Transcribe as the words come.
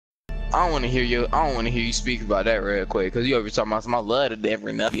I don't want to hear you. I don't want to hear you speak about that real quick, cause you over talking about some I love the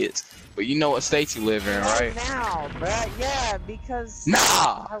Denver Nuggets. But you know what state you live in, right? Now, bruh. Yeah, because. Nah,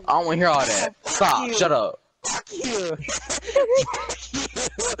 I don't want to hear all that. Stop. you. Shut up. Fuck you.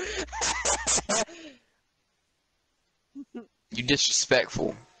 You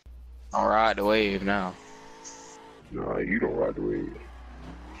disrespectful. I'll ride the wave now. Nah, you don't ride the wave.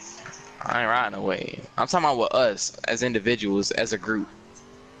 I ain't riding the wave. I'm talking about with us as individuals, as a group.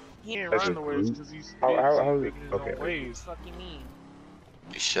 He ain't As riding a the waves group? because he's How making his okay. own waves. Fuck you mean?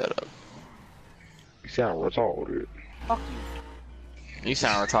 Shut up. You sound retarded. Fuck you. You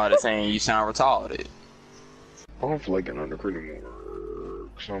sound retarded saying you sound retarded. I don't feel like getting on the crew anymore.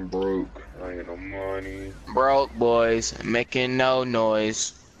 Cause I'm broke. I ain't got no money. Broke boys making no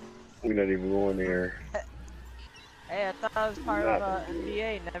noise. We not even going there. Hey, I thought I was part of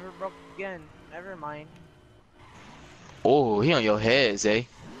NBA. Never broke again. Never mind. Oh, he on your head, Zay.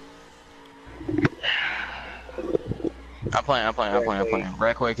 I'm playing.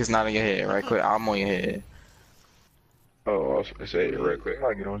 Right quick, it's not on your head. Right quick, I'm on your head. Oh, I was gonna say right quick.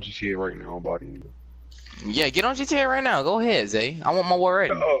 I get on GTA right now, body. Yeah, get on GTA right now. Go ahead, Zay. I want my war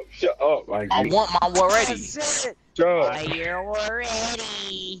ready. Shut up. I want my war ready. Shut up. You're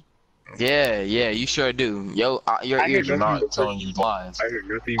ready. Yeah, you sure do. Yo, your ears are not telling you lies. I heard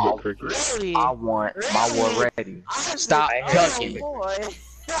nothing but crickets. Really? I want my war ready. Stop ducking. Boy.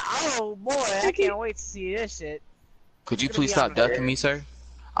 Oh boy, I can't wait to see this shit. Could you please stop ducking me, sir?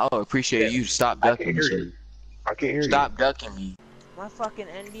 I would appreciate you to stop ducking me, sir. I can't hear you. Stop ducking me. My fucking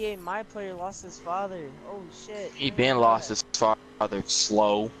NBA, my player lost his father. Oh shit. He been lost his father.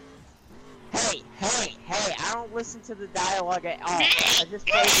 Slow. Hey, I don't listen to the dialogue at all. I just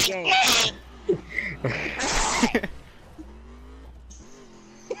play the game.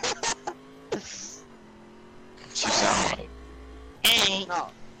 She sound like. No.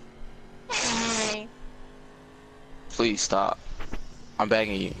 Please stop. I'm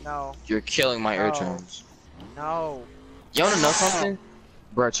begging you. No. You're killing my No. eardrums. No. You wanna know something?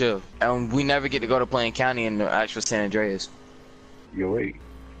 Bro, chill. And we never get to go to Plain County in the actual San Andreas. Yo, wait.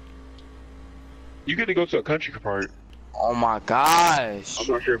 You get to go to a country part. Oh my gosh. I'm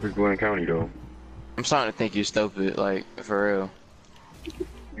not sure if it's Glen County though. I'm starting to think you're stupid, like, for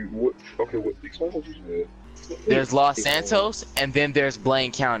real. What? Okay, what? Explain what you said. There's Los Santos, and then there's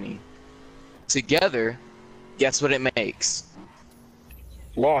Blaine County. Together, guess what it makes?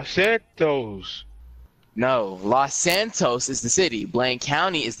 Los Santos. No, Los Santos is the city. Blaine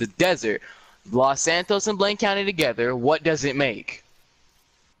County is the desert. Los Santos and Blaine County together, what does it make?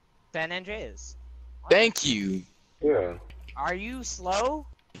 San Andreas. Thank you. Yeah. Are you slow?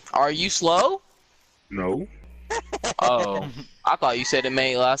 Are you slow? No. Oh, I thought you said it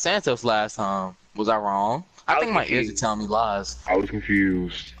made Los Santos last time. Was I wrong? I think my ears are telling me lies. I was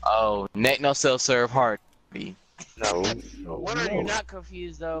confused. Oh, neck no self-serve Hardy. No. What are you not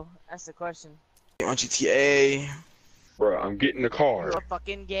confused though? That's the question. On GTA. Bro, I'm getting the car. You're a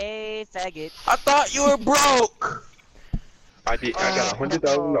fucking gay faggot. I thought you were broke. I got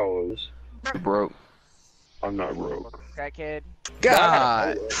 $100,000. Broke. I'm not broke. Crackhead.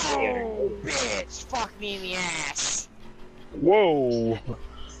 God. Oh, bitch! Fuck me in the ass. Whoa.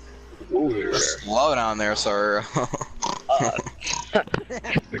 Ooh, there. Slow down there, sir.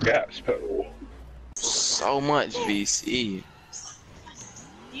 The gas pedal. So much VC.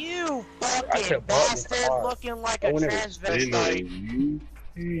 You I fucking said, bought me bastard car. looking like a transvestite.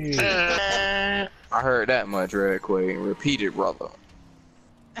 I heard that much, Red Quake. Repeat it, brother.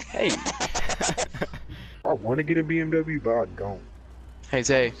 Hey. I want to get a BMW, but I don't. Hey,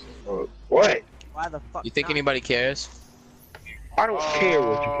 Tay. What? Why the fuck? You think not? anybody cares? I don't care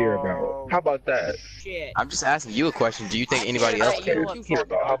what you care about. How about that? Shit. I'm just asking you a question. Do you think anybody care else about cares? What you care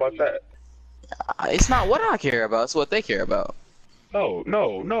about? How about that? It's not what I care about. It's what they care about. No.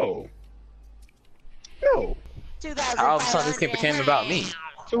 How all of a sudden this kid became about me?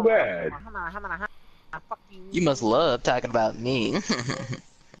 Too bad. Fuck you. You must love talking about me.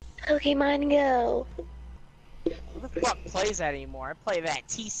 Okay, mine go. Who the fuck plays that anymore? I play that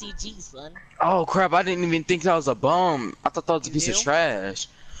TCG, son. Oh crap, I didn't even think that was a bum. I thought that was a piece of trash.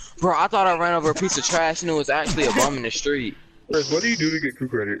 Bro, I thought I ran over a piece of trash and it was actually a bum in the street. Chris, what do you do to get crew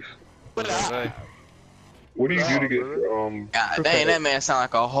credits? What do you do to get God dang, that man sound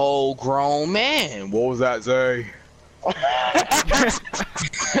like a whole grown man. What was that, Zay?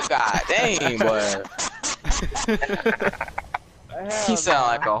 God dang, boy. He sound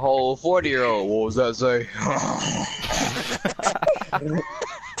like a whole 40-year-old. What was that, Zay?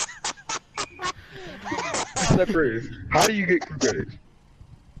 Chris, how do you get crew credits?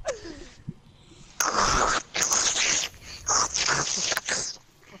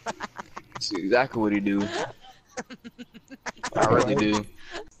 That's exactly what he do. I really do.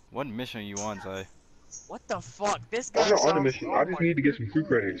 What mission you on, Zay? What the fuck? This I'm guy not on a sounds. mission. Oh I just my need to get some free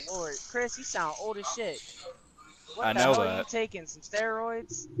credits. lord, Chris, you sound old as shit. What I the know hell are you that. taking? Some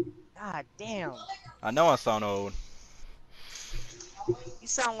steroids? God damn. I know I sound old. You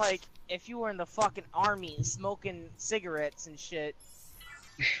sound like if you were in the fucking army and smoking cigarettes and shit.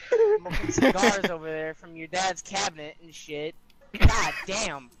 Smoking cigars over there from your dad's cabinet and shit. God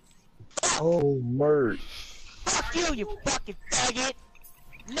damn. Oh, merch. Fuck you, you fucking faggot.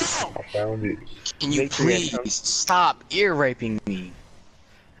 No! I found it. Can you please stop ear raping me?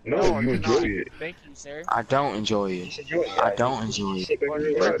 No, you I'm enjoy not. it. Thank you, sir. I don't enjoy it. I don't enjoy it.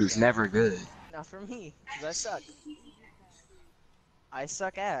 Rape is never good. Not for me, because I suck. I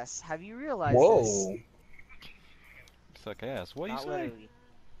suck ass. Have you realized this? Whoa. Suck ass. What do you Not say? literally.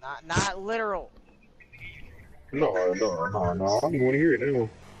 Not literal. No. I don't want to hear it now.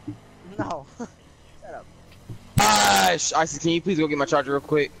 No. Shut up. Gosh, Isis, can you please go get my charger real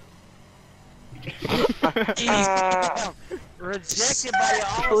quick? Damn. Rejected by your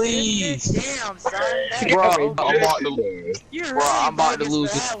own Please. sister? Damn, son. That Bro, is I'm about to, You're bro, really I'm about to bogus lose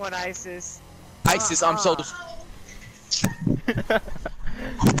for this. that one, Isis. Isis, I'm so.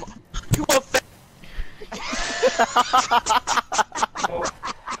 You a fa-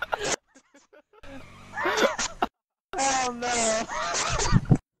 Oh no.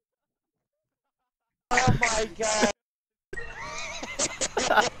 Oh my god.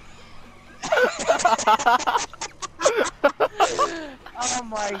 Oh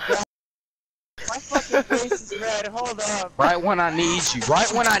my god. My fucking face is red. Hold up. Right when I need you.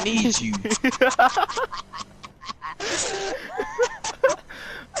 Right when I need you.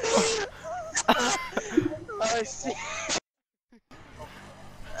 Oh shit.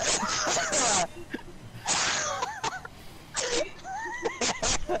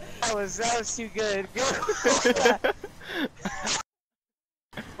 That was too good.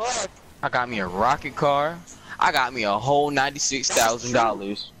 Fuck. I got me a rocket car. I got me a whole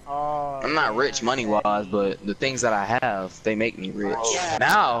 $96,000. Oh, I'm not rich money wise, but the things that I have, they make me rich.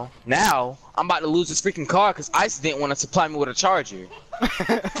 Now, I'm about to lose this freaking car because Ice didn't want to supply me with a charger.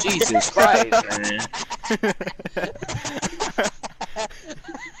 Jesus Christ, man.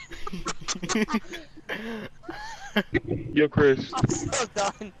 Yo, Chris. I'm so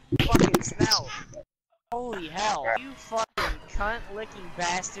done. Fucking snout. Holy hell. You fucking cunt licking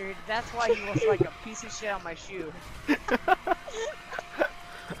bastard. That's why you look like a piece of shit on my shoe.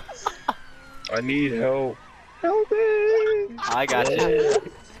 I need help. Help me! I got you.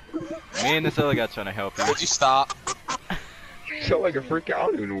 Me and this other guy trying to help you. Would you stop? You sound like a freak. I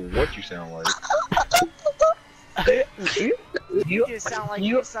don't even know what you sound like. You just sound like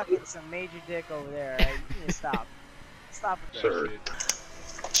you're sucking some major dick over there, right? You need to stop. Stop with that Sir.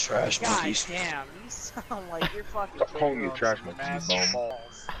 shit. Trash God monkeys. damn, you sound like you're fucking Stop calling me a growing trash some monkey, you massive bum.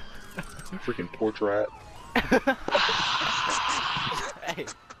 balls. You freaking porch rat. Hey.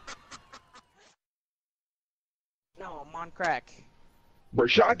 No, I'm on crack. Bro,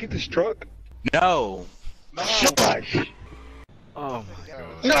 should I get this truck? No. Shush! Oh my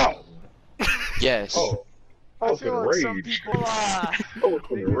god. No! Yes. Oh. I was gonna like some rage. people, I was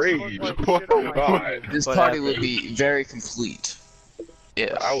gonna rage. like Oh shit on my god. This What party happened? would be very complete.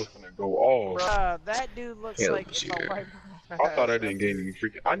 Yes. I was gonna go off. Bruh, that dude looks Hell like if yeah. a white I thought I didn't get any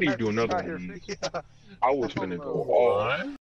freaking. I need to do another one of these. I was gonna go off.